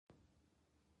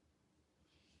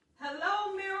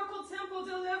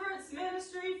Global Deliverance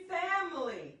Ministry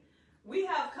family. We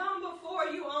have come before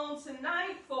you on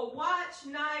tonight for Watch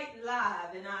Night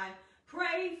Live, and I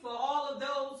pray for all of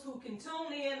those who can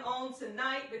tune in on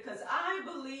tonight, because I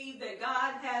believe that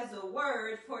God has a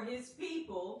word for his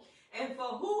people, and for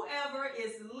whoever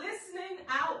is listening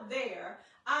out there,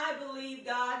 I believe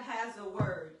God has a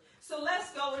word. So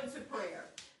let's go into prayer.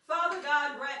 Father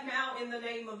God, right now in the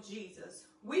name of Jesus,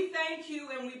 we thank you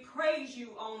and we praise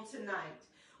you on tonight.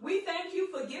 We thank you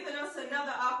for giving us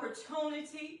another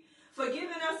opportunity, for giving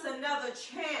us another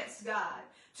chance, God,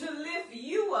 to lift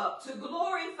you up, to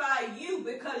glorify you,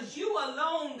 because you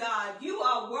alone, God, you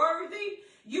are worthy,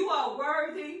 you are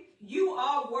worthy, you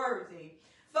are worthy.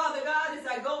 Father God, as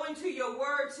I go into your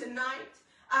word tonight,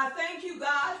 I thank you,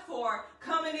 God, for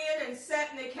coming in and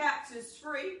setting the captives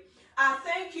free. I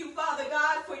thank you, Father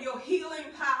God, for your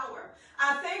healing power.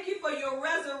 I thank you for your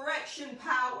resurrection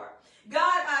power.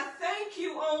 God, I thank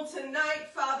you on tonight,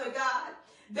 Father God,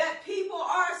 that people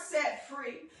are set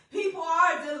free. People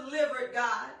are delivered,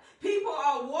 God. People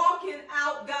are walking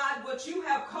out, God, what you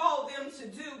have called them to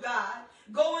do, God,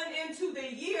 going into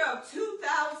the year of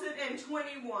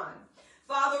 2021.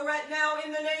 Father, right now,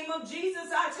 in the name of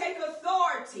Jesus, I take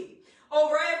authority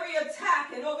over every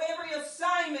attack and over every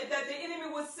assignment that the enemy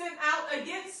was sent out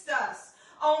against us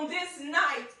on this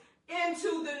night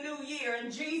into the new year,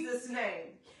 in Jesus'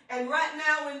 name. And right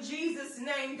now, in Jesus'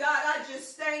 name, God, I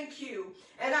just thank you,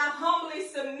 and I humbly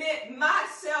submit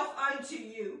myself unto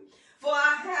you, for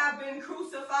I have been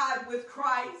crucified with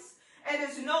Christ, and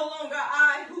it's no longer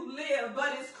I who live,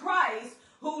 but it's Christ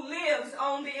who lives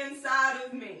on the inside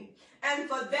of me. And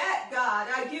for that, God,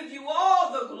 I give you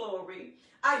all the glory,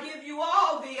 I give you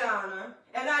all the honor,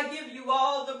 and I give you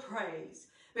all the praise,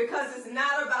 because it's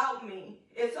not about me,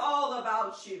 it's all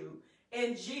about you,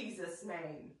 in Jesus'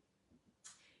 name.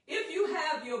 If you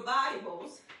have your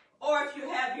Bibles, or if you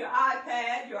have your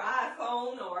iPad, your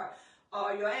iPhone,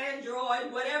 or your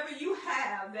Android, whatever you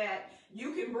have that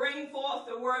you can bring forth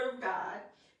the Word of God,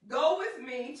 go with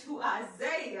me to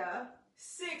Isaiah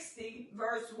 60,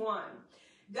 verse 1.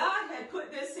 God had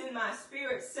put this in my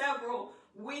spirit several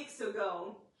weeks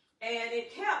ago, and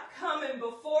it kept coming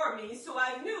before me, so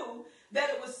I knew that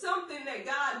it was something that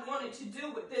God wanted to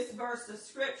do with this verse of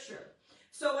Scripture.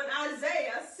 So in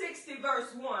Isaiah 60,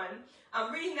 verse 1,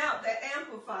 I'm reading out the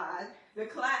Amplified, the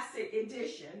Classic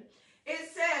Edition. It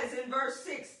says in verse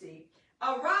 60,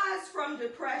 "Arise from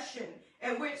depression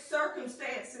in which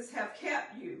circumstances have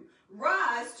kept you.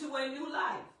 Rise to a new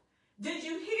life." Did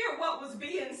you hear what was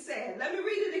being said? Let me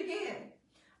read it again.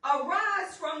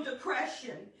 Arise from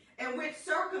depression in which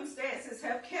circumstances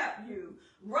have kept you.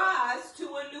 Rise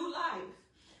to a new life.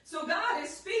 So God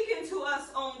is speaking to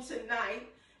us on tonight.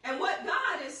 And what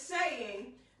God is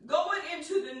saying, going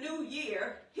into the new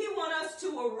year, he wants us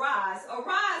to arise.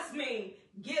 Arise means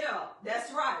get up.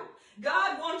 That's right.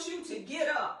 God wants you to get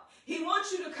up. He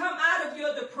wants you to come out of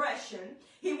your depression.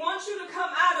 He wants you to come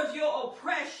out of your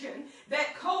oppression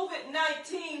that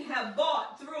COVID-19 have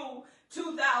brought through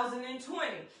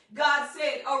 2020. God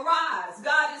said, arise.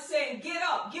 God is saying, get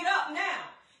up now.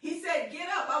 He said, get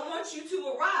up. I want you to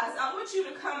arise. I want you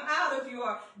to come out of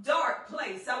your dark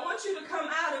place. I want you to come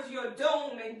out of your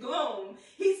doom and gloom.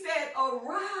 He said,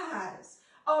 arise,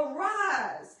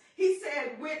 arise. He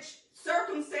said, which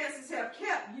circumstances have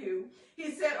kept you.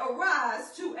 He said,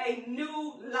 arise to a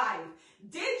new life.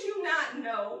 Did you not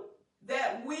know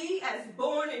that we as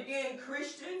born again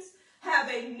Christians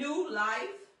have a new life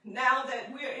now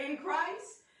that we're in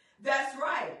Christ? That's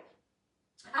right.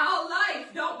 Our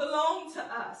life don't belong to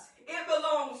us. It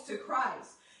belongs to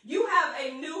Christ. You have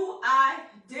a new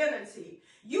identity.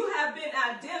 You have been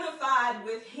identified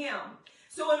with him.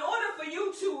 So in order for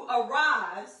you to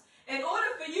arise, in order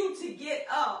for you to get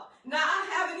up, now I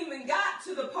haven't even got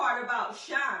to the part about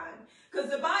shine,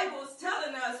 because the Bible is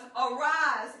telling us,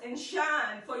 arise and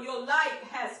shine, for your light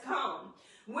has come.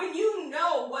 When you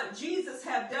know what Jesus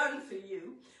have done for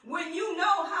you, when you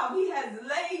know how he has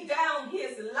laid down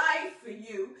his life for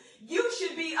you, you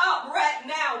should be up right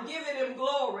now giving him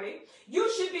glory. You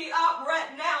should be up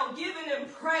right now giving him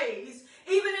praise.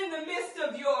 Even in the midst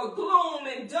of your gloom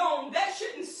and doom, that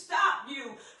shouldn't stop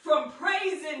you from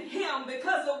praising him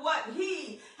because of what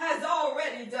he has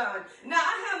already done. Now,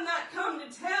 I have not come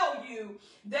to tell you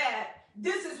that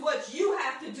this is what you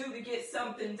have to do to get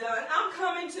something done. I'm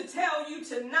coming to tell you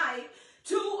tonight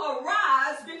to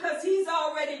arise, because he's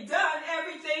already done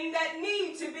everything that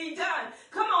needs to be done.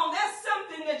 Come on, that's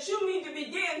something that you need to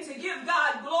begin to give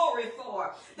God glory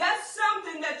for. That's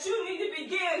something that you need to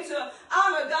begin to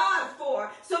honor God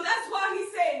for. So that's why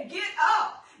he's saying, get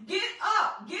up, get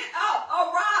up, get up,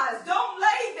 arise. Don't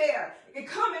lay there.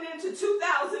 Coming into 2021,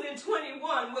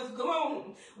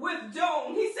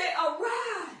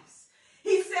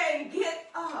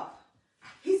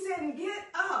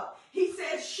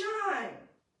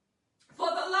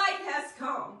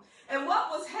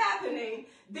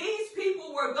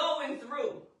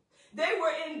 They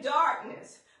were in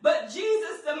darkness. But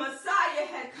Jesus, the Messiah,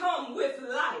 had come with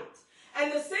light.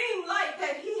 And the same light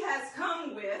that he has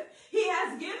come with, he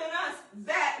has given us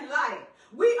that light.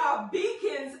 We are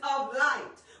beacons of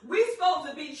light. We're supposed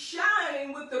to be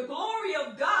shining with the glory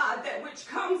of God, that which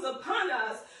comes upon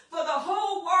us, for the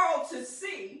whole world to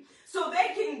see, so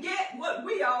they can get what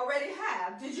we already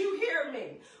have. Did you hear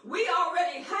me? We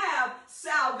already have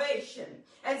salvation.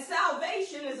 And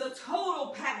salvation is a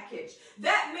total package.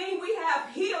 That means we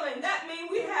have healing. That means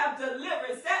we have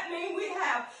deliverance. That means we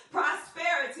have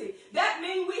prosperity. That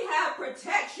means we have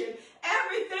protection.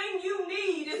 Everything you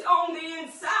need is on the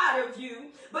inside of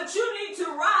you. But you need to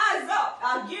rise up.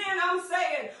 Again, I'm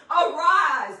saying,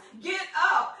 arise, get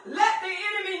up. Let the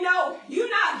enemy know you're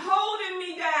not holding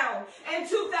me down in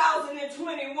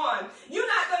 2021. You're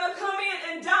not going to come in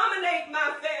and dominate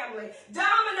my family,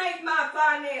 dominate my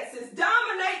finances,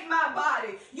 dominate my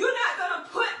body. You're not going to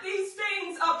put these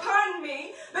things upon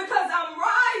me, because I'm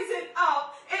rising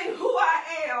up in who I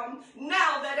am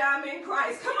now that I'm in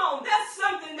Christ. Come on, that's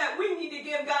something that we need to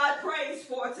give God praise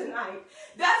for tonight.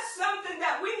 That's something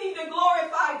that we need to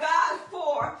glorify God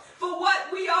for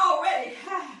what we already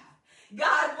have.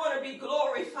 God want to be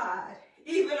glorified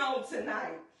even on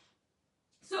tonight.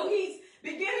 So he's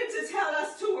beginning to tell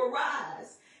us to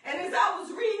arise. And as I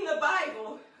was reading the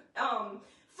Bible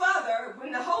further,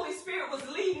 when the Holy Spirit was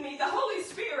leading me, the Holy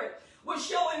Spirit was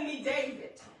showing me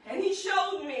David. And he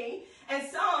showed me in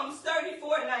Psalms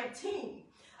 34:19.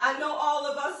 I know all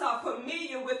of us are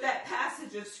familiar with that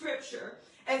passage of scripture.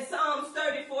 In Psalms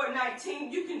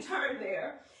 34:19, you can turn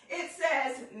there. It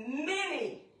says,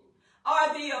 many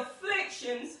are the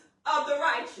afflictions of the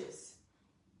righteous.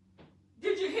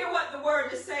 Did you hear what the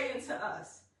word is saying to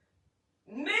us?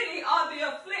 Many are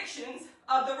the afflictions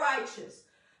of the righteous.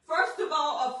 First of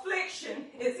all, affliction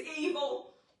is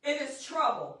evil. It is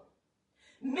trouble.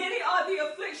 Many are the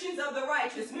afflictions of the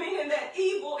righteous, meaning that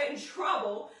evil and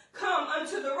trouble come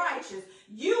unto the righteous.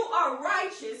 You are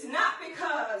righteous not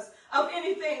because of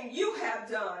anything you have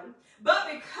done, but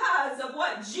because of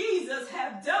what Jesus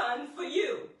have done for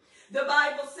you. The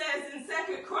Bible says in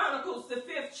 2 Chronicles, the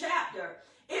 5th chapter,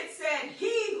 it said,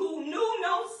 he who knew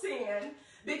no sin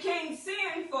became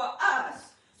sin for us,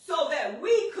 so that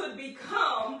we could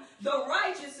become the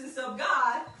righteousness of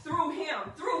God through him.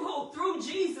 Through who? Through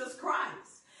Jesus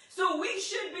Christ. So we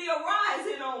should be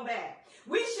arising on that.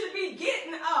 We should be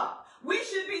getting up. We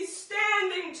should be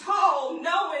standing tall,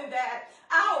 knowing that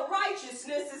our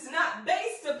righteousness is not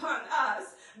based upon us,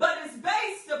 but is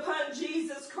based upon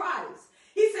Jesus Christ.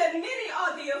 He said, many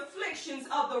are the afflictions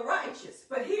of the righteous.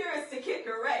 But here is the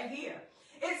kicker right here.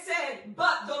 It said,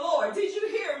 but the Lord. Did you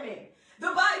hear me? The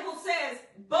Bible says,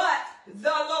 but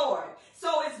the Lord.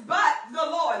 So it's but the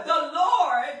Lord. The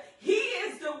Lord, he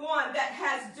is the one that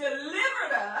has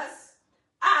delivered us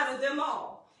out of them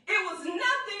all. It was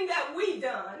nothing that we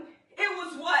done. It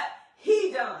was what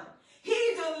he done.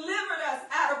 He delivered us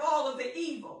out of all of the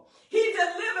evil. He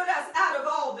delivered us out of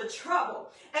all the trouble.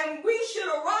 And we should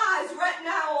arise right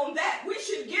now on that. We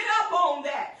should get up on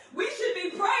that. We should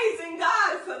be praising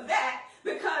God for that,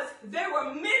 because there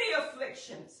were many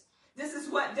afflictions. This is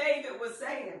what David was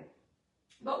saying.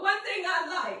 But one thing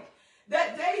I like,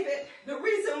 that David, the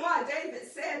reason why David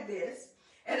said this,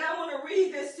 and I want to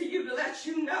read this to you to let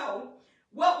you know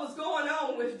what was going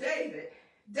on with David.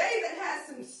 David had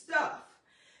some stuff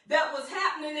that was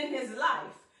happening in his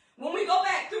life. When we go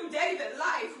back through David's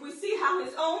life, we see how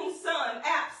his own son,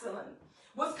 Absalom,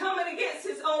 was coming against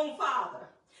his own father.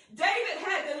 David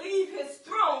had to leave his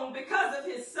throne because of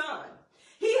his son.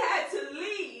 He had to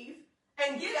leave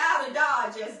and get out of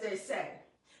Dodge, as they say.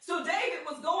 So David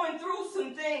was going through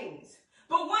some things.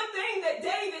 But one thing that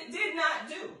David did not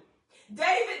do,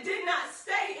 David did not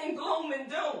stay in gloom and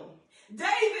doom.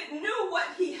 David knew what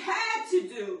he had to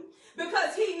do,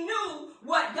 because he knew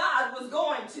what God was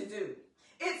going to do.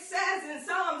 It says in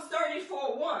Psalms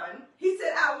 34:1, he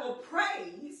said, I will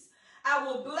praise, I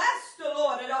will bless the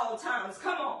Lord at all times.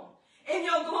 Come on. In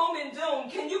your gloom and doom,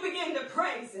 can you begin to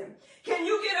praise him? Can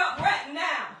you get up right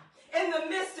now in the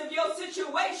midst of your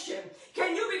situation?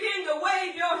 Can you begin to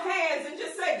wave your hands and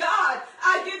just say, God,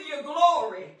 I give you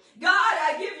glory. God,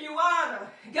 I give you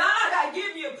honor. God, I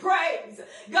give you praise.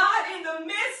 God, in the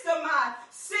midst of my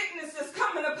sickness that's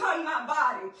coming upon my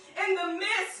body, in the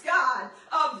midst, God,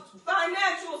 of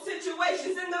financial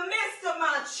situations, in the midst of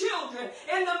my children,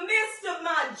 in the midst of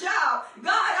my job,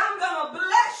 God, I'm going to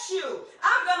bless you.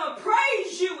 I'm going to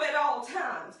praise you at all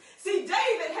times. See,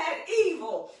 David had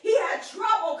evil. He had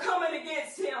trouble coming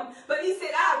against him, but he said,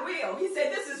 I will. He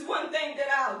said, this is one thing that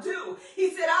I'll do.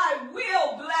 He said, I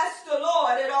will bless the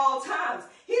Lord at all times.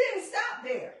 He didn't stop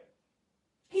there.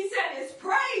 He said,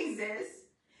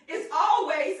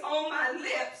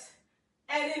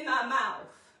 my mouth?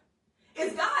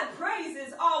 Is God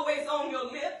praises always on your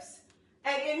lips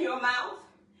and in your mouth?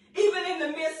 Even in the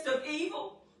midst of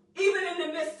evil, even in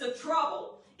the midst of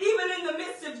trouble, even in the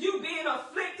midst of you being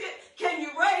afflicted, can you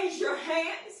raise your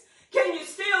hands? Can you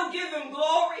still give him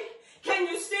glory? Can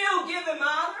you still give him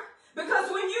honor?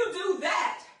 Because when you do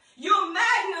that, you're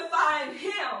magnifying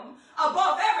him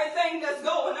above everything that's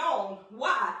going on.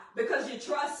 Why? Because you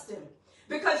trust him.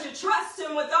 Because you trust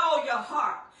him with all your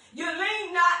heart. You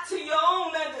lean not to your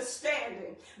own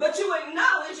understanding, but you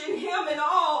acknowledge in him in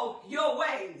all your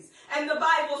ways. And the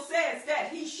Bible says that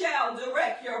he shall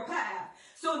direct your path.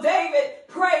 So David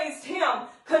praised him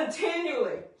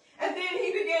continually. And then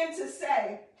he began to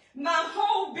say, my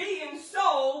whole being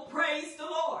soul praise the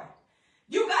Lord.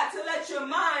 You got to let your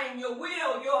mind, your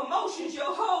will, your emotions,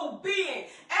 your whole being,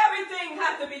 everything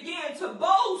have to begin to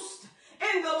boast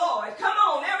in the Lord. Come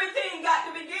on, everything got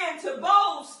to begin to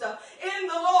boast in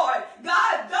the Lord.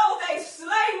 God, though they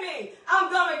slay me,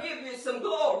 I'm going to give you some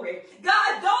glory.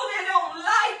 God, though they don't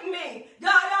like me,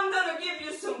 God, I'm going to give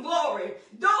you some glory.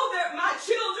 Though my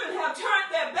children have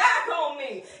turned their back on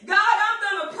me, God, I'm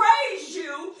going to praise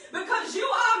you because you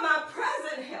are my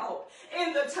present help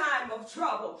in the time of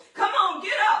trouble. Come on,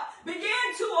 get up. Begin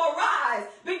to arise.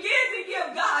 Begin to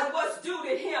give God what's due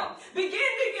to him. Begin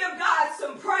to give God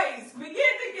some praise. Begin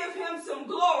to give him some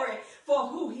glory for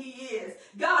who he is.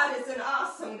 God is an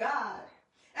awesome God.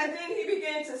 And then he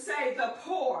began to say, the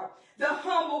poor, the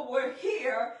humble will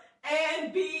hear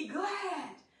and be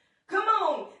glad. Come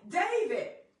on,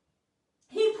 David.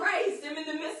 He praised him in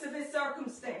the midst of his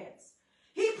circumstance.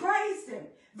 He praised him.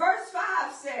 Verse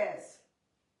 5 says,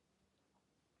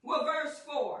 verse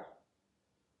 4.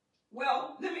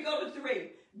 Well, let me go to 3.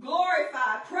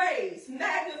 Glorify, praise,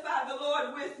 magnify the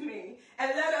Lord with me,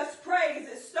 and let us praise,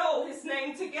 extol his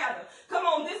name together. Come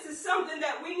on, this is something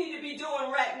that we need to be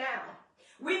doing right now.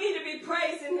 We need to be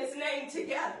praising his name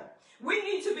together. We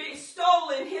need to be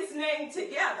extolling his name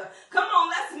together. Come on,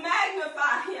 let's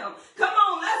magnify him. Come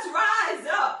on, let's rise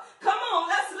up. Come on,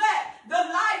 let's let the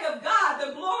light of God,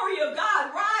 the glory of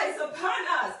God rise upon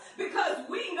us because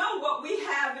we know what we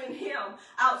have in him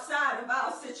outside of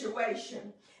our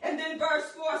situation. And then verse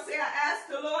 4 says, I asked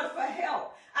the Lord for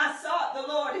help. I sought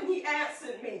the Lord and he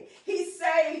answered me. He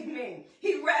saved me.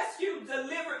 He rescued,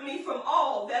 delivered me from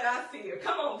all that I feared.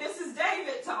 Come on, this is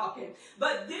David talking.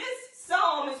 But this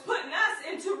psalm is putting us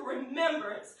into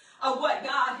remembrance of what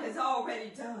God has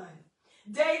already done.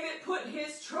 David put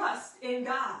his trust in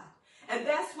God. And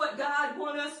that's what God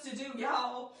wants us to do,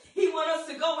 y'all. He wants us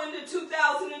to go into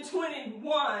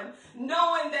 2021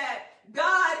 knowing that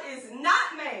God is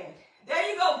not man.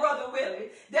 There you go, Brother Willie,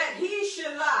 that he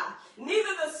should lie. Neither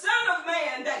the Son of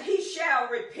Man that he shall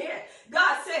repent.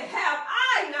 God said, have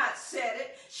I not said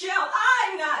it? Shall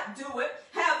I not do it?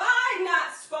 Have I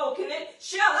not spoken it?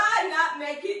 Shall I not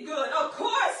make it good? Of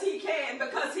course he can,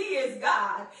 because he is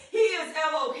God. He is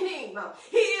Elohim.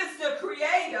 He is the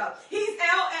creator. He's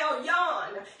El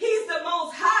Elyon. He's the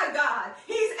most high God.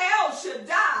 He's El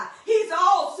Shaddai. He's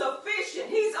all sufficient.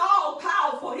 He's all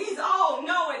powerful. He's all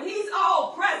knowing. He's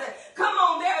all present. Come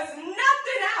on, there's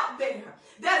nothing out there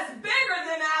that's bigger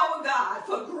than our God.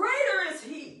 For greater is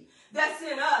he that's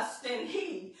in us than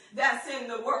he that's in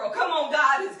the world. Come on,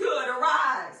 God is good.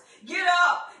 Arise. Get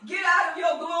up. Get out of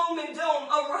your gloom and doom.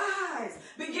 Arise.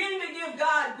 Begin to give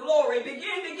God glory.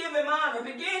 Begin to give him honor.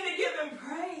 Begin to give him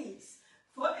praise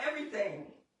for everything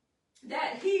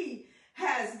that he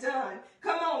has done.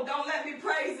 Come on, don't let me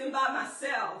praise him by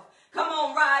myself. Come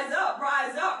on, rise up,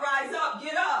 rise up, rise up.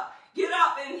 Get up. Get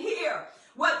up and hear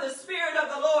what the Spirit of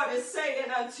the Lord is saying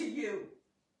unto you.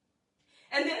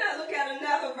 And then I look at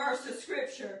another verse of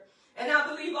scripture, and I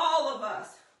believe all of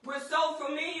us, we're so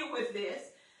familiar with this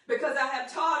because I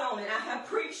have taught on it. I have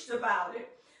preached about it.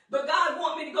 But God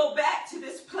wants me to go back to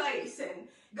this place, and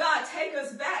God take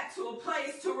us back to a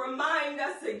place to remind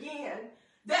us again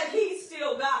that he's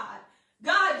still God.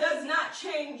 God does not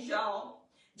change, y'all.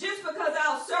 Just because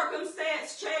our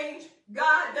circumstance change,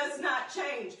 God does not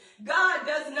change. God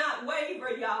does not waver,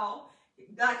 y'all.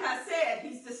 Like I said,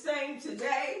 he's the same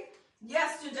today,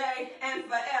 yesterday, and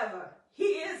forever. He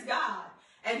is God,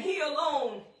 and he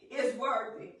alone is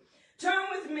worthy. Turn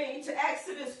with me to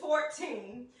Exodus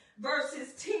 14,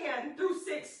 verses 10 through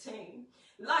 16.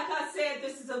 Like I said,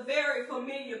 this is a very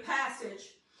familiar passage.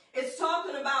 It's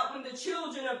talking about when the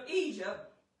children of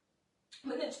Egypt,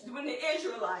 when the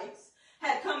Israelites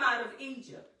had come out of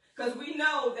Egypt, because we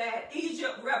know that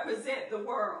Egypt represents the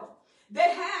world.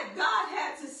 God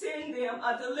had to send them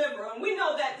a deliverer, and we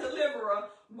know that deliverer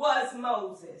was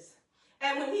Moses.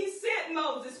 And when he sent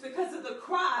Moses, because of the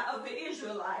cry of the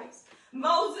Israelites,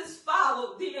 Moses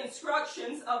followed the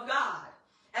instructions of God.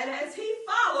 And as he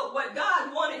followed what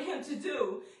God wanted him to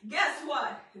do, guess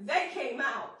what? They came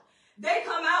out. They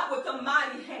come out with a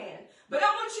mighty hand. But I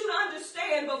want you to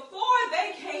understand, before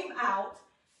they came out,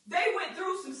 they went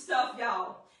through some stuff,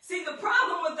 y'all. See, the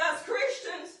problem with us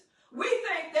Christians, we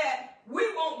think that we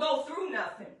won't go through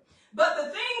nothing. But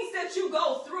the things that you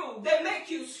go through, they make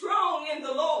you strong in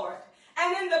the Lord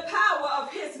and in the power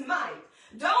of his might.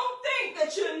 Don't think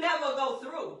that you'll never go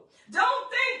through.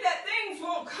 Don't think that things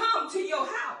won't come to your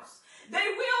house.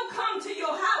 They will come to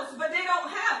your house, but they don't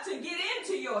have to get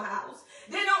into your house.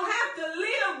 They don't have to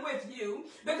live with you,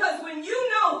 because when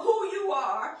you know who you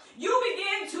are, you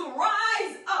begin to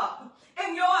rise up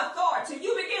in your authority.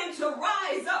 You begin to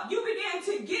rise up. You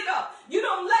begin to get up. You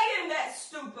don't lay in that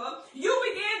stupor.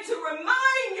 You begin to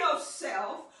remind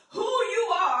yourself who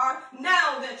you are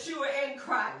now that you are in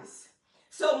Christ.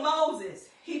 So Moses,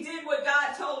 he did what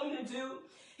God told him to do.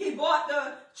 He brought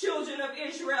the children of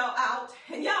Israel out.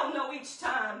 And y'all know each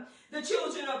time the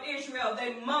children of Israel,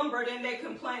 they mumbled and they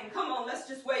complained. Come on, let's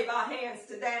just wave our hands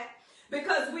to that.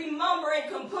 Because we mumble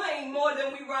and complain more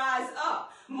than we rise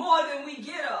up, more than we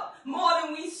get up, more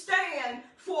than we stand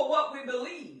for what we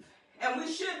believe. And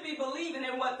we should be believing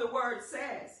in what the word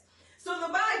says. So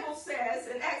the Bible says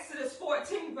in Exodus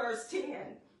 14, verse 10,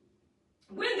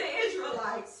 when the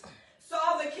Israelites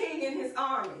saw the king and his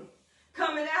army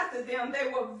coming after them,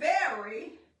 they were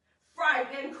very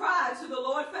frightened and cried to the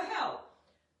Lord for help.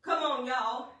 Come on,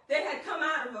 y'all. They had come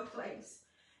out of a place.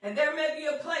 And there may be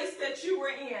a place that you were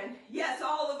in. Yes,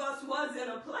 all of us was in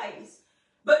a place.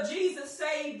 But Jesus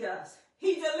saved us.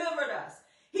 He delivered us.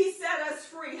 He set us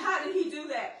free. How did he do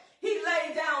that? He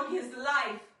laid down his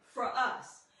life for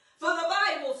us. For the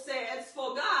Bible says,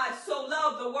 for God so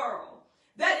loved the world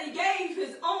that he gave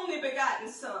his only begotten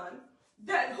Son,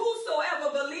 that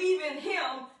whosoever believe in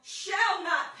him shall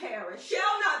not perish,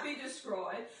 shall not be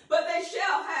destroyed, but they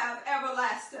shall have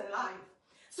everlasting life.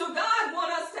 So God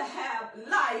wants us to have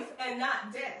life and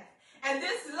not death. And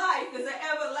this life is an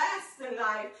everlasting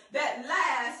life that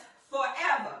lasts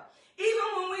forever. Even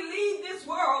when we leave this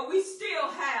world, we still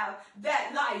have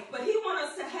that life. But he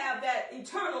wants us to have that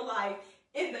eternal life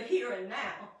in the here and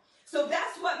now. So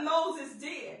that's what Moses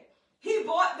did. He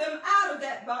brought them out of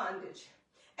that bondage.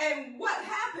 And what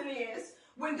happened is,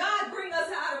 when God brings us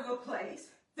out of a place,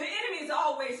 the enemy is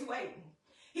always waiting.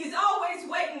 He's always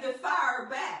waiting to fire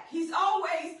back. He's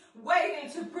always waiting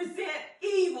to present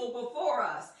evil before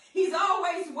us. He's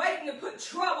always waiting to put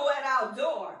trouble at our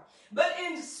door. But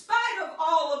in spite of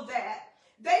all of that,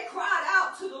 they cried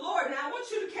out to the Lord. Now, I want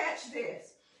you to catch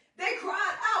this. They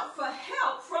cried out for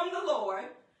help from the Lord.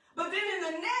 But then in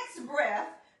the next breath,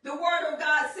 the word of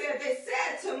God said, they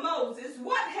said to Moses,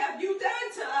 what have you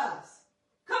done to us?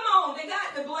 Come on, they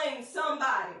got to blame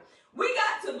somebody. We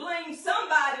got to blame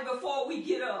somebody before we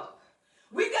get up.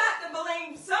 We got to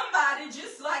blame somebody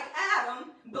just like Adam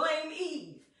blamed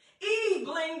Eve. Eve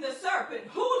blamed the serpent.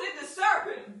 Who did the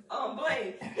serpent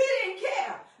blame? He didn't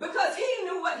care, because he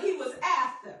knew what he was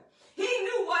after. He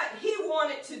knew what he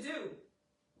wanted to do.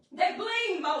 They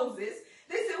blamed Moses.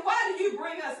 They said, why do you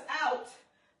bring us out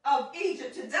of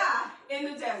Egypt to die in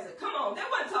the desert? Come on, they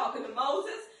weren't talking to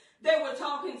Moses. They were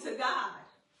talking to God.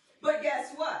 But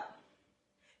guess what?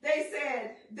 They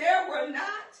said, there were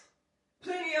not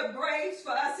plenty of graves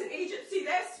for us in Egypt. See,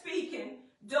 they're speaking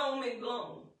doom and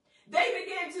gloom. They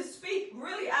began to speak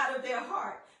really out of their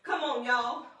heart. Come on,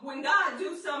 y'all. When God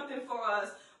do something for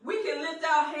us, we can lift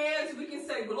our hands. We can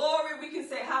say glory. We can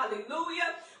say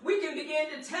hallelujah. We can begin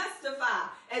to testify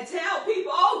and tell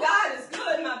people, oh, God is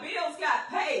good. My bills got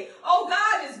paid. Oh,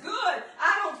 God is good.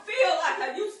 I don't feel like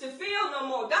I used to feel no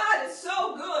more. God is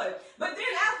so good. But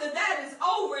then after that is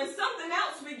over and something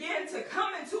else began to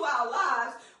come into our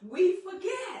lives, we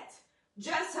forget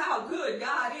just how good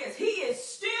God is. He is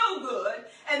still good,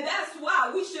 and that's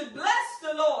why we should bless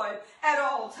the Lord at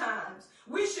all times.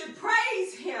 We should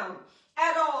praise him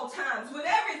at all times with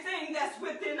everything that's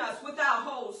within us, with our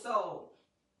whole soul.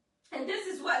 And this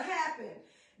is what happened.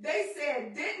 They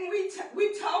said, didn't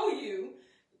we told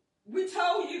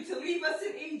you to leave us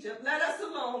in Egypt. Let us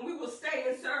alone. We will stay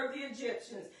and serve the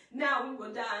Egyptians. Now we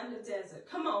will die in the desert.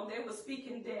 Come on, they were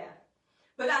speaking death.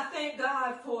 But I thank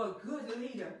God for a good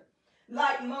leader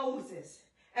like Moses.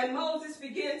 And Moses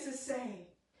began to say,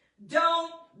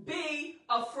 don't be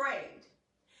afraid.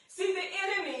 See,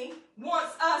 the enemy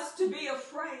wants us to be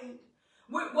afraid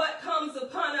with what comes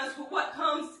upon us, with what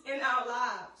comes in our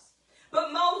lives.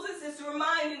 But Moses is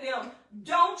reminding them,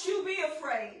 don't you be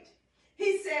afraid.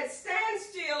 He said, stand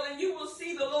still and you will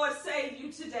see the Lord save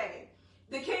you today.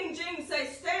 The King James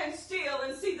says, stand still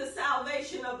and see the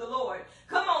salvation of the Lord.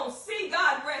 Come on, see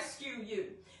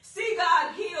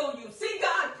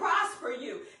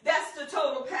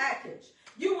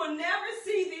will never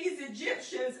see these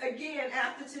Egyptians again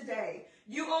after today.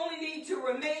 You only need to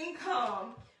remain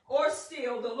calm or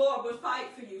still. The Lord will fight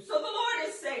for you. So the Lord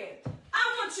is saying,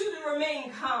 I want you to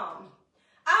remain calm.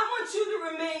 I want you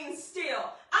to remain still.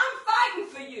 I'm fighting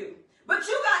for you, but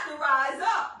you got to rise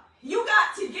up. You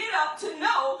got to get up to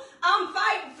know I'm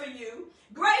fighting for you.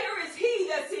 Greater is he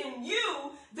that's in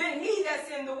you than he that's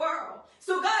in the world.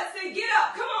 So God said, get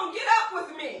up. Come on, get up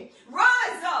with me.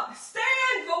 Rise up.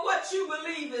 Stand for what you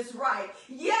believe is right.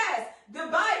 Yes, the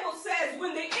Bible says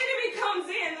when the enemy comes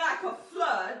in like a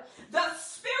flood, the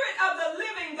Spirit of the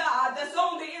living God that's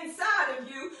on the inside of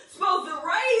you is supposed to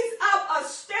raise up a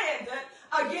standard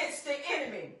against the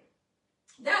enemy.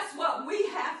 That's what we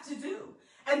have to do.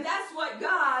 And that's what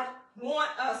God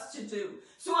wants us to do.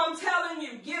 So I'm telling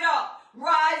you, get up,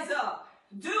 rise up,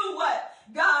 do what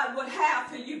God would have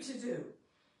for you to do.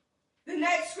 The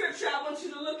next scripture I want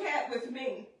you to look at with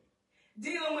me,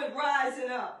 dealing with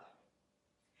rising up.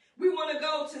 We want to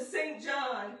go to St.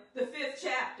 John, the 5th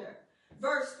chapter,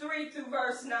 verse 3 through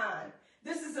verse 9.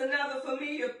 This is another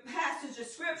familiar passage of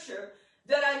scripture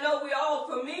that I know we're all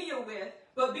familiar with,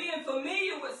 but being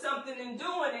familiar with something and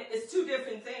doing it is two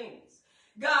different things.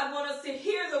 God wants us to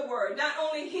hear the word, not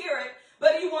only hear it,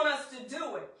 but he wants us to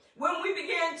do it. When we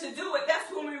begin to do it,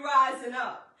 that's when we're rising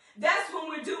up. That's when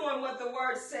we're doing what the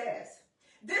word says.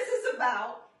 This is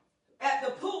about at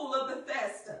the pool of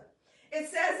Bethesda. It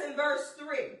says in verse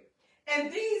 3,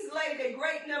 and these laid a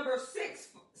great number of sick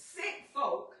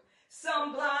folk,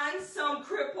 some blind, some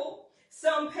crippled,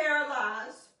 some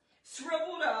paralyzed,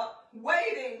 shriveled up,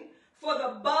 waiting for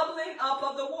the bubbling up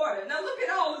of the water. Now look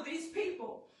at all of these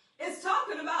people. It's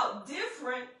talking about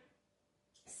different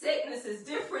sicknesses,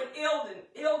 different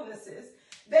illnesses.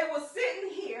 They were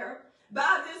sitting here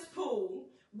by this pool,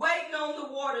 waiting on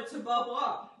the water to bubble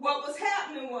up. What was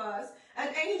happening was an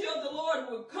angel of the Lord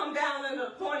would come down in an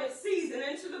appointed season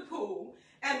into the pool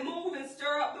and move and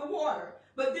stir up the water.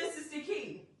 But this is the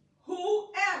key.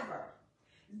 Whoever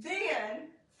then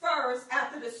first,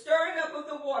 after the stirring up of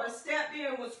the water, stepped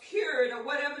in, was cured of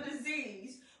whatever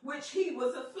disease which he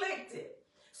was afflicted.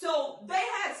 So they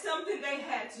had something they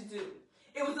had to do.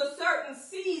 It was a certain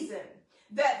season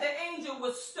that the angel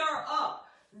would stir up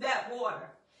that water.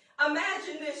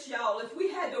 Imagine this, y'all, if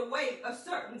we had to wait a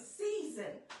certain season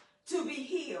to be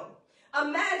healed.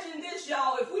 Imagine this,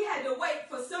 y'all, if we had to wait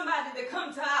for somebody to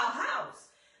come to our house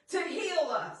to heal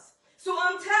us. So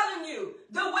I'm telling you,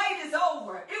 the wait is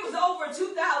over. It was over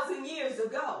 2,000 years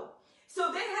ago.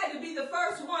 So they had to be the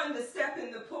first one to step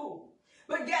in the pool.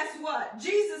 But guess what?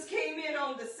 Jesus came in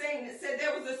on the scene and said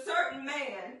there was a certain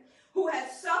man who had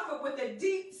suffered with a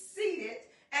deep-seated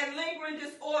and lingering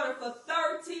disorder for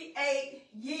 38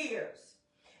 years.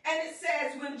 And it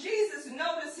says when Jesus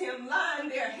noticed him lying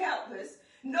there helpless,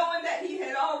 knowing that he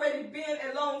had already been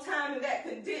a long time in that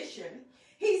condition,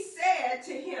 he said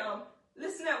to him,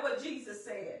 listen at what Jesus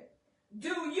said,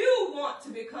 do you want to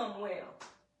become well?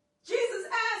 Jesus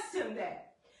asked him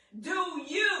that. Do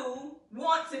you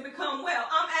want to become well?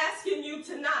 I'm asking you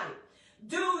tonight.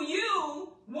 Do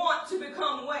you want to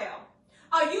become well?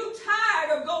 Are you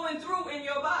tired of going through in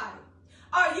your body?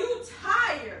 Are you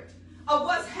tired of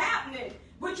what's happening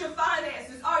with your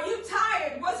finances? Are you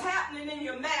tired of what's happening in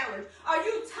your marriage? Are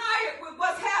you tired with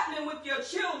what's happening with your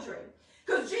children?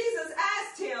 Because Jesus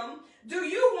asked him, do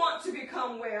you want to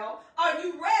become well? Are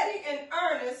you ready and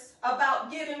earnest about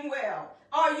getting well?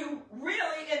 Are you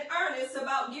really in earnest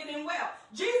about getting well?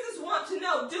 Jesus wants to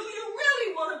know, do you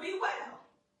really want to be well?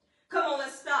 Come on,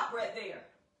 let's stop right there.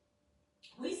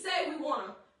 We say we want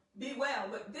to be well,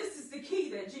 but this is the key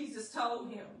that Jesus told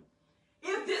him.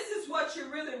 If this is what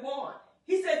you really want,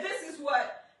 he said, this is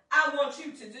what I want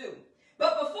you to do.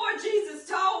 But before Jesus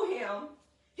told him,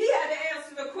 he had to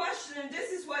answer the question, and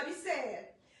this is what he said.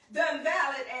 The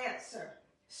invalid answer.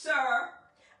 Sir,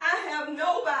 I have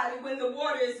nobody when the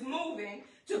water is moving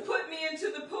to put me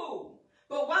into the pool.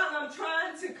 But while I'm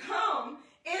trying to come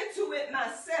into it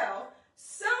myself,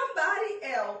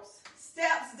 somebody else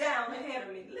steps down ahead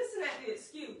of me. Listen at the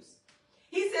excuse.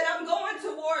 He said, I'm going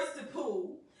towards the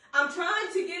pool. I'm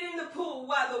trying to get in the pool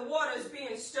while the water is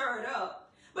being stirred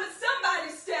up. But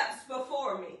somebody steps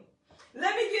before me.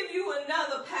 Let me give you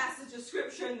another passage of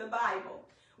scripture in the Bible.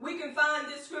 We can find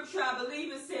this scripture, I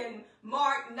believe it's in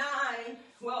Mark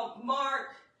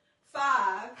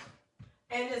 5,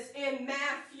 and it's in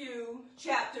Matthew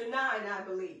chapter 9, I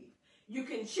believe. You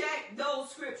can check those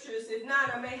scriptures. If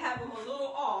not, I may have them a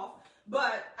little off,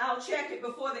 but I'll check it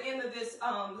before the end of this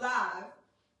live.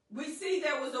 We see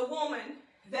there was a woman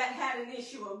that had an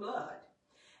issue of blood,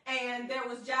 and there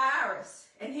was Jairus,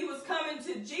 and he was coming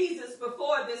to Jesus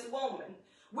before this woman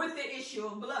with the issue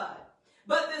of blood.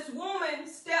 But this woman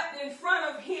stepped in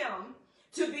front of him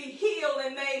to be healed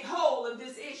and made whole of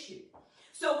this issue.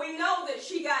 So we know that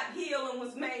she got healed and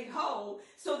was made whole.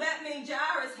 So that means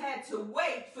Jairus had to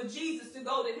wait for Jesus to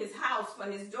go to his house for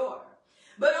his daughter.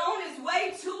 But on his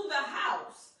way to the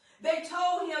house, they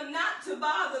told him not to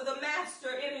bother the master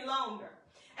any longer.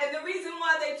 And the reason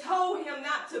why they told him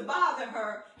not to bother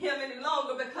him any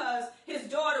longer, because his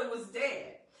daughter was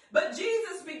dead. But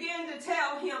Jesus began to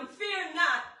tell him, fear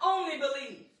not, only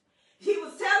believe. He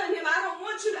was telling him, I don't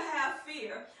want you to have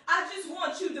fear. I just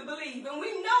want you to believe. And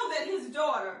we know that his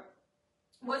daughter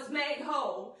was made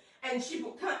whole and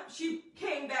she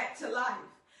came back to life.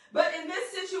 But in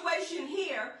this situation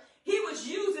here, he was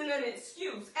using an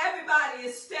excuse. Everybody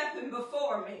is stepping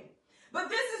before me. But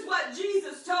this is what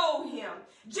Jesus told him.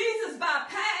 Jesus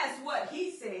bypassed what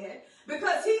he said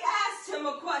because he asked him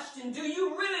a question. Do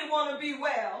you really want to be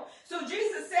well? So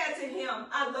Jesus said to him,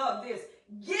 I love this.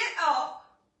 Get up,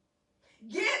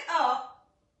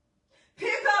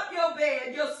 pick up your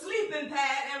bed, your sleeping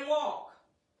pad, and walk.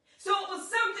 So it was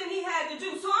something he had to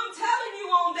do. So I'm telling you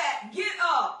on that, get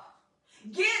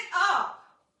up,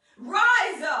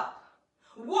 rise up,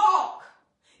 walk,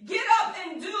 get up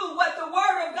and do what the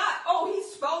word of God, oh, he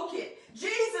spoke it.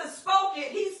 Jesus spoke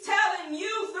it. He's telling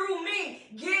you through me,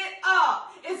 get up.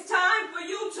 It's time for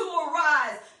you to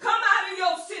arise. Come out of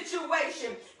your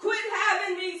situation. Quit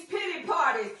having these pity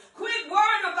parties. Quit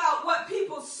worrying about what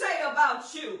people say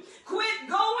about you. Quit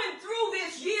going through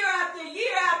this year after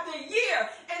year after year.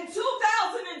 In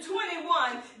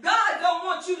 2021, God don't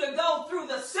want you to go through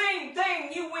the same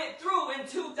thing you went through in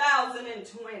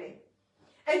 2020.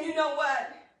 And you know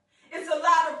what? It's a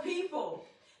lot of people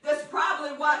that's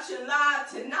probably watching live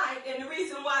tonight, and the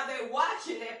reason why they're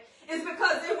watching it is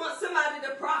because they want somebody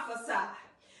to prophesy.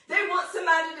 They want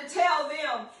somebody to tell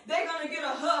them they're going to get a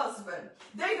husband.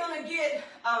 They're going to get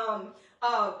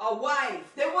a wife.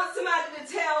 They want somebody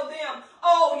to tell them,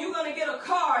 oh, you're going to get a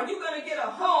car. You're going to get a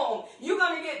home. You're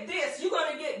going to get this. You're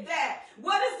going to get that.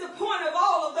 What is the point of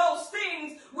all of those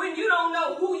things when you don't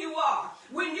know who you are?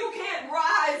 When you can't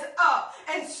rise up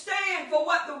and stand for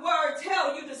what the word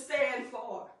tells you to stand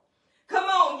for? Come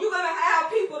on, you're going to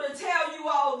have people to tell you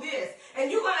all this,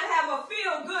 and you're going to have a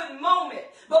feel-good moment.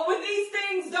 But when these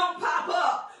things don't pop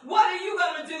up, what are you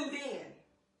going to do then?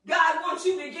 God wants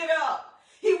you to get up.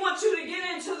 He wants you to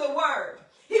get into the word.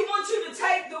 He wants you to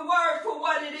take the word for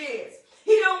what it is.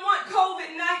 He don't want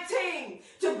COVID-19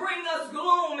 to bring us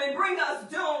gloom and bring us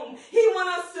doom. He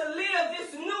wants us to live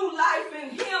this new life in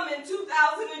him in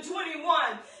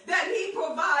 2021 that he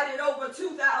provided over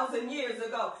 2,000 years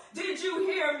ago. Did you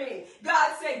hear me?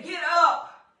 God said, get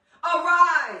up,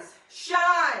 arise,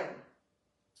 shine.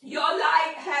 Your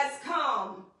light has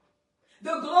come.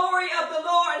 The glory of the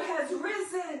Lord has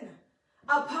risen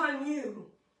upon you.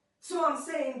 So I'm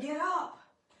saying, get up.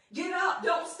 Get up.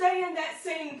 Don't stay in that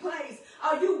same place.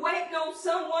 Are you waiting on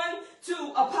someone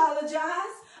to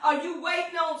apologize? Are you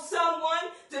waiting on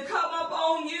someone to come up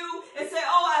on you and say,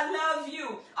 oh, I love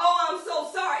you. Oh, I'm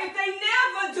so sorry. If they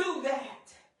never do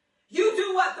that, you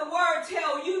do what the word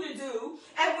tells you to do.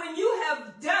 And when you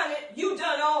have done it, you've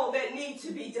done all that needs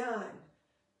to be done.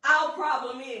 Our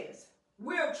problem is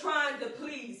we're trying to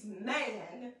please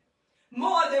man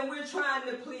more than we're trying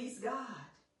to please God.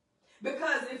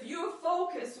 Because if you're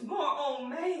focused more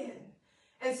on man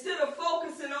instead of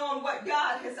focusing on what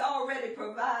God has already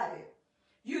provided,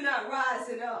 you're not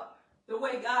rising up the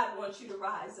way God wants you to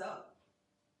rise up.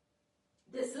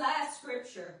 This last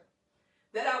scripture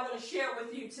that I want to share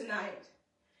with you tonight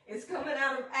is coming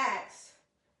out of Acts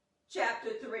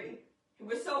chapter 3.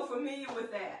 We're so familiar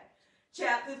with that.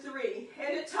 Chapter 3.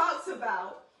 And it talks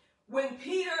about when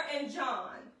Peter and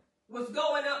John was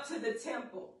going up to the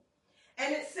temple.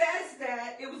 And it says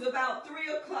that it was about 3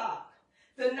 o'clock.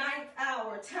 The 9th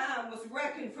hour time was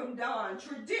reckoned from dawn,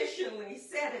 traditionally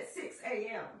set at 6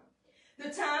 a.m. The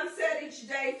time set each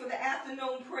day for the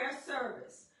afternoon prayer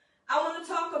service. I want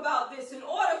to talk about this. In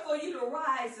order for you to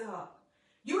rise up,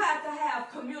 you have to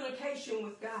have communication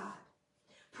with God.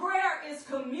 Prayer is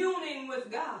communing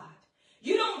with God.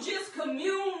 You don't just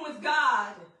commune with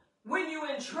God when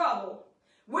you're in trouble,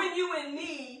 when you're in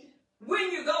need,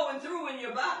 when you're going through in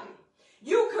your body.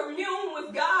 You commune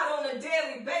with God on a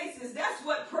daily basis. That's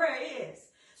what prayer is.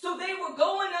 So they were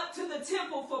going up to the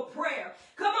temple for prayer.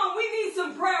 Come on, we need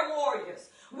some prayer warriors.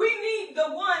 We need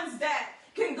the ones that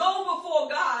can go before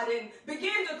God and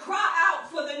begin to cry out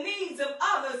for the needs of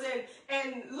others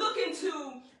and look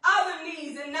into other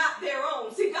needs and not their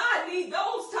own. See, God needs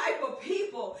those type of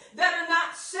people that are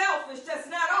not selfish, that's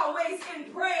not always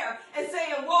in prayer and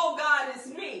saying, whoa, God, it's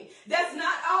me. that's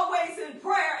not always in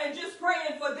prayer and just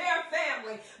praying for their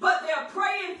family, but they're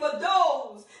praying for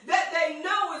those that they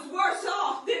know is worse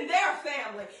off than their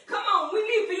family. Come on, we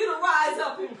need for you to rise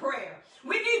up in prayer.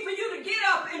 We need for you to get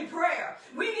up in prayer.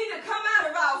 We need to come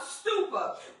out of our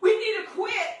stupor. We need to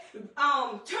quit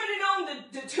turning on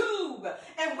the tube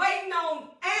and waiting on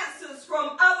answers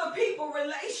from other people's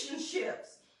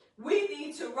relationships. We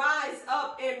need to rise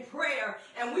up in prayer,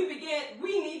 and we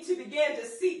need to begin to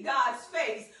seek God's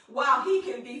face while he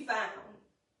can be found.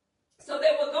 So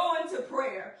they were going to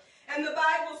prayer, and the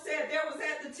Bible said there was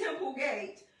at the temple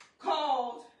gate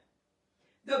called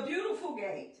the Beautiful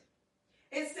Gate.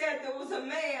 It said there was a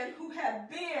man who had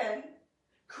been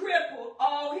crippled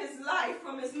all his life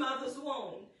from his mother's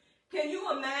womb. Can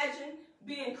you imagine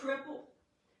being crippled,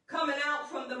 coming out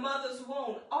from the mother's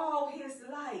womb all his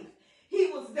life? He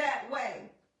was that way.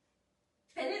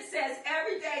 And it says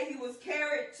every day he was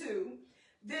carried to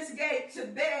this gate to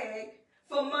beg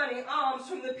for money, alms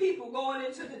from the people going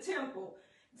into the temple.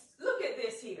 Look at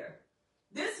this here.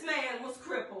 This man was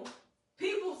crippled.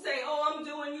 People say, oh, I'm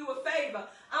doing you a favor.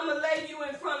 I'm going to lay you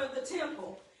in front of the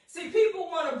temple. See, people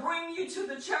want to bring you to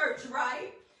the church,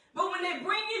 right? But when they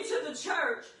bring you to the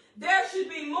church, there should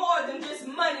be more than just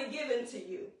money given to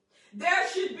you. There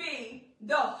should be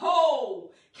the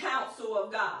whole counsel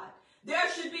of God.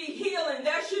 There should be healing.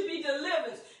 There should be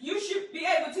deliverance. You should be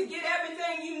able to get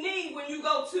everything you need when you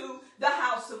go to the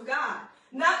house of God.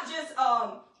 Not just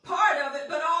part of it,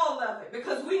 but all of it.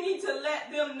 Because we need to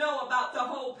let them know about the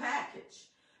whole package.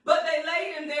 But they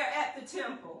laid him there at the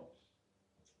temple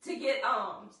to get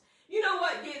alms. You know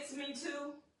what gets me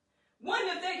too?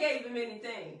 Wonder if they gave him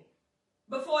anything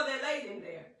before they laid him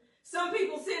there. Some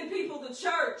people send people to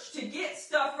church to get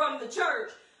stuff from the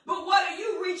church. But what are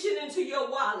you reaching into your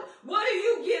wallet? What are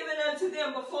you giving unto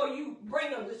them before you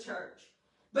bring them to church?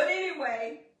 But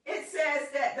anyway, it says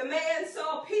that the man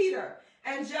saw Peter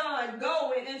and John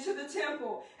going into the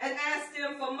temple and asked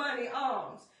them for money,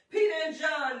 alms. Peter and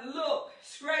John looked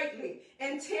straightly,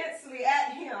 intensely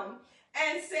at him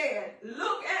and said,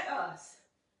 look at us.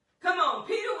 Come on,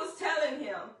 Peter was telling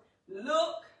him,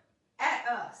 look at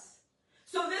us.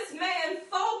 So this man's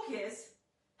focus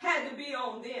had to be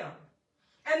on them.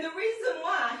 And the reason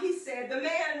why, he said, the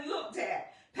man looked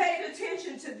at, paid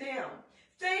attention to them,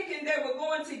 thinking they were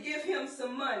going to give him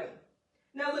some money.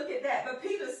 Now look at that. But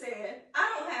Peter said,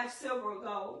 I don't have silver or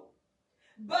gold,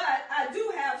 but I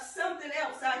do have something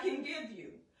else I can give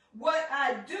you. What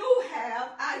I do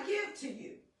have, I give to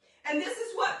you. And this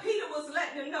is what Peter was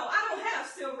letting them know. I don't have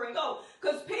silver and gold,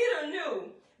 because Peter knew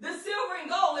the silver and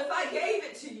gold, if I gave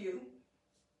it to you,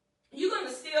 you're going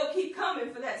to still keep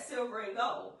coming for that silver and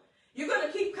gold. You're going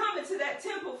to keep coming to that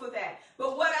temple for that.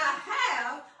 But what I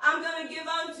have, I'm going to give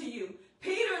unto you.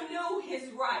 Peter knew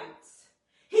his rights.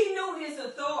 He knew his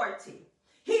authority.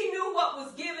 He knew what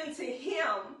was given to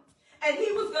him, and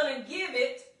he was going to give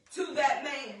it to that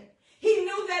man. He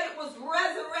knew that it was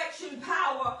resurrection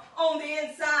power on the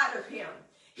inside of him.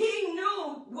 He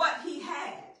knew what he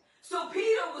had. So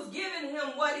Peter was giving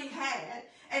him what he had,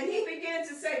 and he began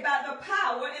to say, by the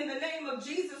power in the name of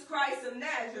Jesus Christ of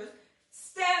Nazareth,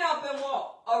 stand up and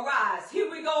walk. Arise. Here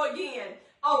we go again.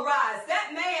 Arise.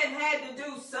 That man had to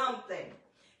do something.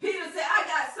 Peter said, I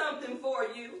got something for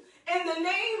you. In the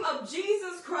name of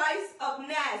Jesus Christ of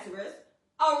Nazareth,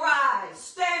 arise.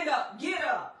 Stand up. Get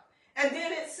up. And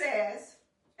then it says,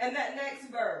 in that next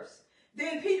verse,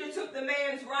 then Peter took the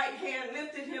man's right hand,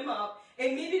 lifted him up.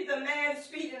 Immediately the man's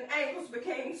feet and ankles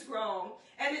became strong.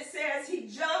 And it says he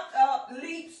jumped up,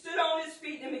 leaped, stood on his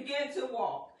feet, and began to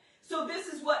walk. So this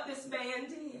is what this man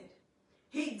did.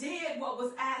 He did what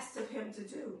was asked of him to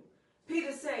do.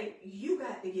 Peter said, you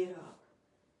got to get up.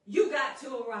 You got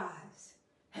to arise.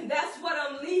 And that's what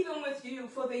I'm leaving with you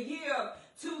for the year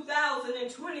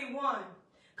 2021.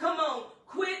 Come on,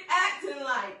 quit acting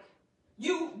like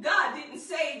God didn't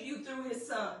save you through his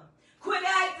son. Quit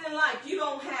acting like you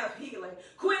don't have healing.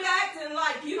 Quit acting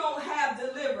like you don't have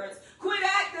deliverance. Quit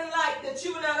acting like that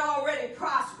you're not already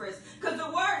prosperous. Because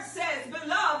the word says, beloved,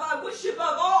 I wish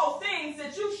above all things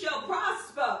that you shall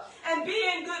prosper and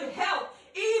be in good health,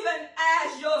 even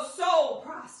as your soul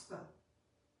prosper.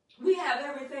 We have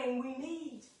everything we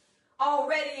need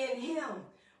already in him.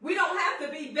 We don't have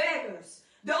to be beggars.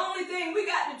 The only thing we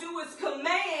got to do is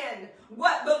command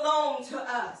what belongs to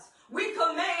us. We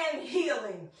command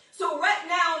healing. So right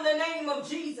now in the name of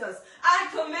Jesus, I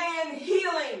command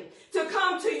healing to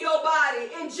come to your body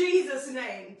in Jesus'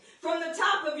 name. From the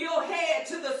top of your head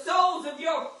to the soles of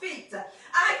your feet,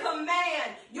 I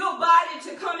command your body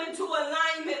to come into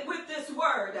alignment with this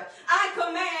word. I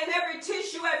command every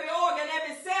tissue, every organ,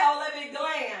 every cell, every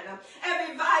gland,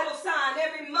 every vital sign,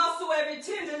 every muscle,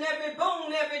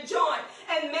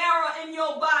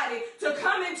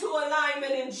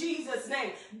 alignment in Jesus'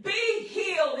 name. Be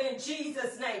healed in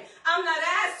Jesus' name. I'm not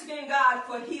asking God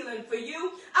for healing for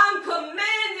you. I'm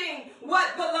commanding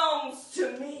what belongs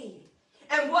to me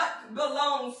and what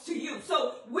belongs to you.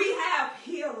 So we have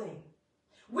healing.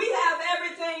 We have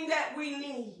everything that we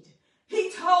need.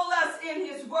 He told us in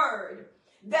his word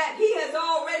that he has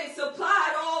already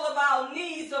supplied all of our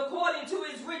needs according to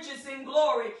his riches in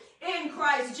glory in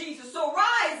Christ Jesus. So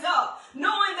rise up,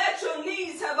 knowing that your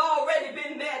needs have already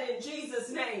been met in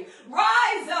Jesus' name.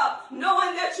 Rise up,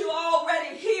 knowing that you're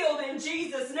already healed in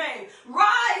Jesus' name.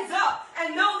 Rise up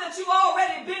and know that you've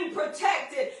already been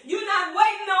protected. You're not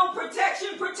waiting on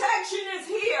protection. Protection is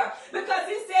here because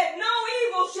he said, no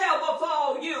evil shall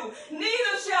befall you,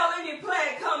 neither shall any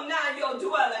plague come nigh your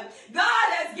dwelling. God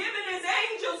has given his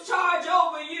angels charge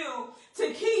over you to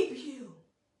keep you,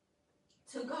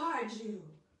 to guard you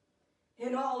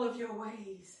in all of your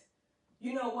ways.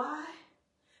 You know why?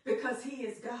 Because he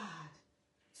is God.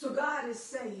 So God is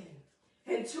saying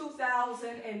in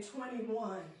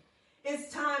 2021,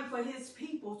 it's time for his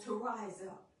people to rise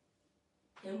up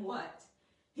in what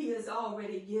he has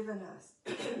already given us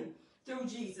through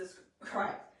Jesus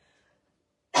Christ.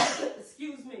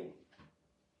 Excuse me.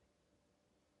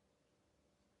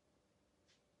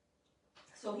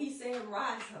 So he's saying,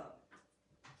 rise up.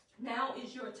 Now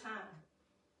is your time.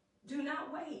 Do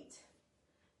not wait.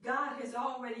 God has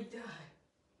already done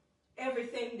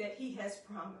everything that he has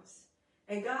promised.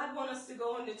 And God wants us to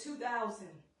go into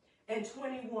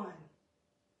 2021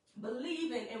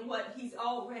 believing in what he's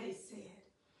already said.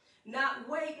 Not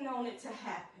waiting on it to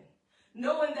happen.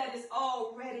 Knowing that it's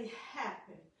already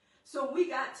happened. So we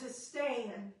got to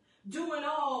stand. Doing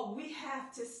all, we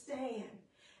have to stand.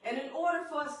 And in order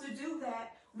for us to do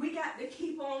that, we got to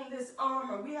keep on this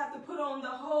armor. We have to put on the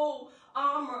whole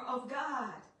armor of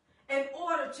God. In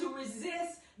order to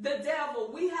resist the devil,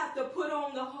 we have to put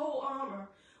on the whole armor.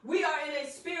 We are in a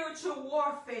spiritual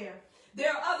warfare.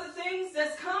 There are other things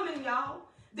that's coming, y'all.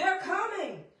 They're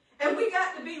coming. And we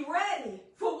got to be ready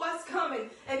for what's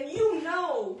coming. And you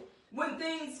know when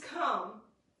things come,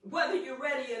 whether you're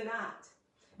ready or not.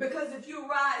 Because if you're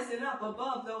rising up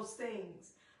above those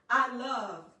things, I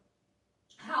love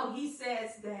how he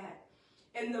says that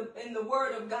in the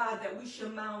word of God, that we shall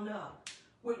mount up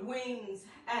with wings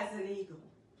as an eagle.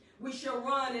 We shall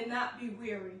run and not be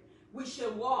weary. We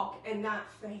shall walk and not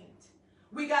faint.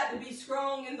 We got to be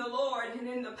strong in the Lord and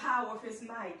in the power of his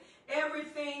might.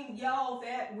 Everything, y'all,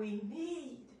 that we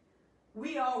need,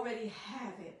 we already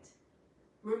have it.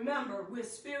 Remember, we're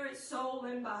spirit, soul,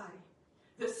 and body.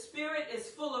 The spirit is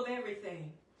full of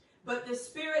everything. But the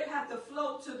spirit has to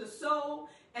flow to the soul,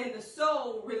 and the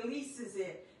soul releases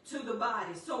it to the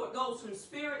body. So it goes from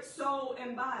spirit, soul,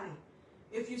 and body.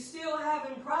 If you're still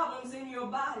having problems in your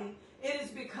body, it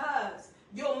is because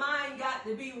your mind got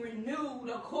to be renewed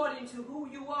according to who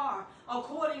you are,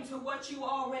 according to what you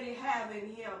already have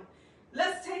in him.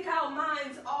 Let's take our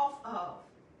minds off of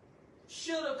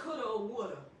shoulda, coulda, or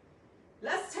woulda.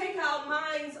 Let's take our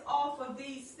minds off of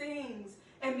these things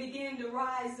and begin to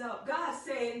rise up. God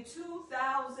saying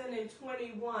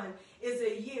 2021 is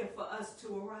a year for us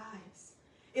to arise.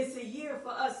 It's a year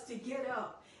for us to get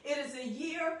up. It is a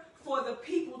year for the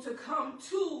people to come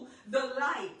to the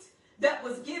light that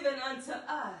was given unto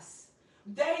us.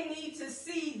 They need to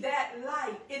see that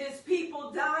light. It is people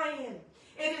dying.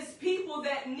 It is people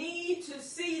that need to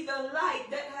see the light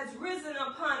that has risen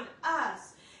upon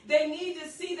us. They need to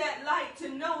see that light to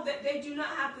know that they do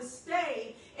not have to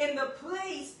stay in the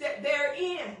place that they're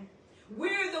in.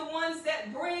 We're the ones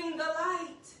that bring the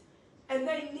light. And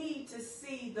they need to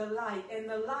see the light. And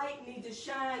the light needs to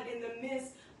shine in the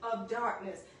midst of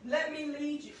darkness. Let me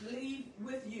leave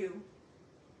with you.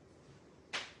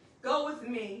 Go with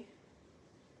me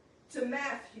to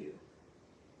Matthew.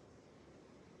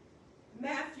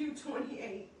 Matthew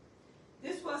 28.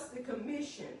 This was the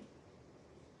commission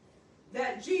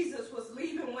that Jesus was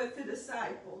leaving with the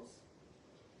disciples.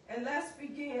 And let's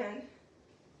begin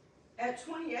at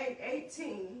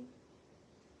 28:18.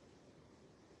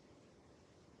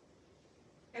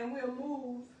 And we'll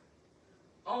move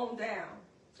on down.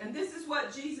 And this is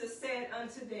what Jesus said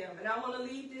unto them. And I want to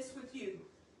leave this with you,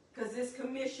 because this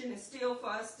commission is still for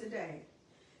us today.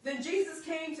 Then Jesus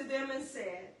came to them and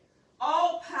said,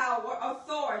 all power,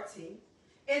 authority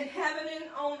in heaven and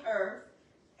on earth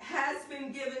has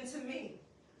been given to me.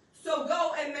 So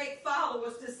go and make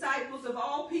followers, disciples of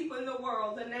all people in the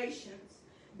world, the nations.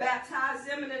 Baptize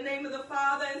them in the name of the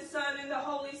Father and Son and the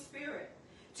Holy Spirit.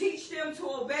 Teach them to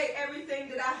obey everything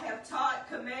that I have taught,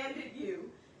 commanded you.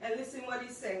 And listen what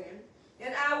he's saying.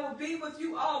 And I will be with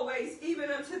you always, even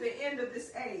unto the end of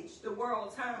this age, the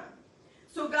world time.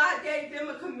 So God gave them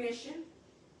a commission.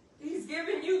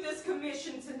 giving you this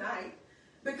commission tonight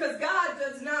because God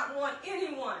does not want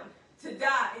anyone to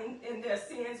die in their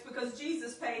sins, because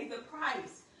Jesus paid the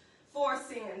price for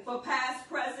sin, for past,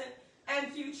 present,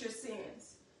 and future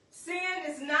sins. Sin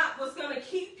is not what's going to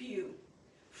keep you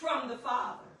from the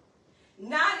Father.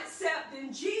 Not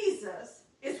accepting Jesus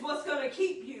is what's going to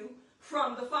keep you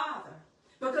from the Father.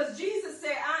 Because Jesus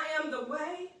said, I am the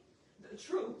way, the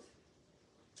truth,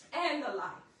 and the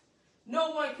life.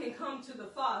 No one can come to the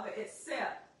Father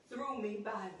except through me,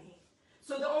 by me.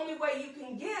 So the only way you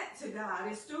can get to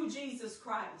God is through Jesus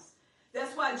Christ.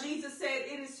 That's why Jesus said,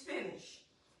 it is finished.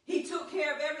 He took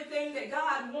care of everything that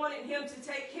God wanted him to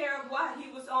take care of while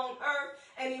he was on earth,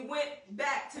 and he went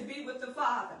back to be with the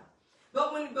Father.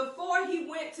 But before he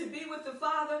went to be with the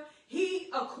Father, he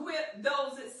equipped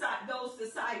those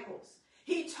disciples.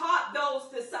 He taught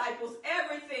those disciples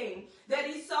everything that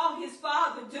he saw his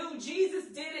Father do. Jesus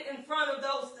did it in front of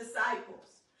those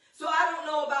disciples. So I don't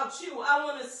know about you. I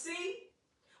want to see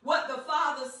what the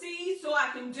Father sees so I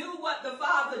can do what the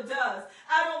Father does.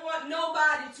 I don't want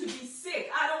nobody to be sick.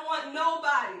 I don't want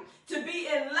nobody to be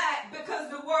in lack,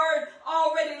 because the word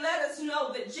already let us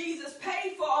know that Jesus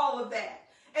paid for all of that.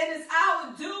 And it's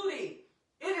our duty.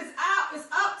 It's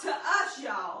up to us,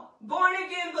 y'all, born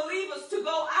again believers, to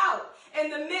go out in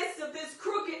the midst of this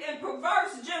crooked and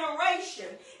perverse generation.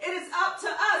 It is up to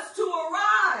us to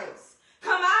arise.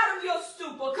 Come out of your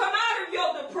stupor, come out of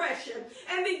your depression,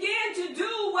 and begin to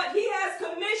do what he has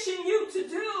commissioned you to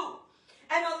do.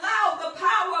 And allow the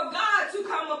power of God to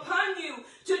come upon you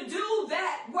to do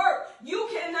that work. You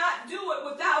cannot do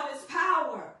it without his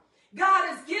power. God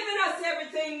has given us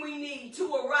everything we need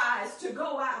to arise, to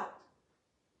go out,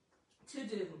 to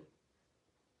do.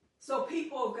 So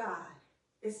people of God,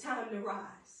 it's time to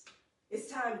rise.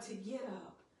 It's time to get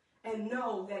up and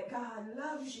know that God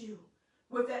loves you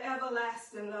with the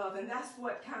everlasting love. And that's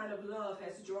what kind of love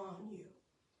has drawn you.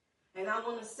 And I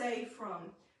want to say,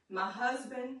 from my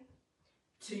husband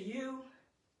to you,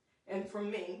 and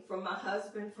from me, from my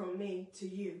husband, from me to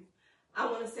you, I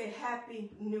want to say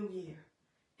Happy New Year.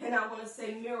 And I want to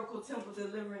say, Miracle Temple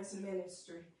Deliverance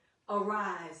Ministry,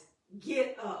 arise,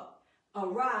 get up,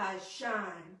 arise,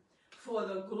 shine, for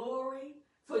the glory,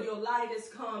 for your light has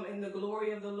come, and the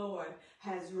glory of the Lord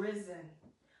has risen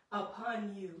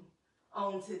upon you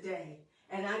on today.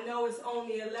 And I know it's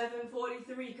only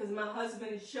 11:43 because my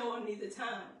husband is showing me the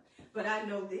time. But I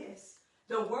know this,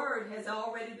 the word has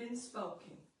already been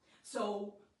spoken.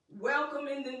 So welcome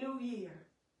in the new year,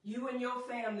 you and your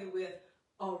family, with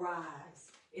arise.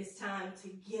 It's time to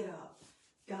get up.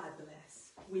 God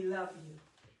bless. We love you.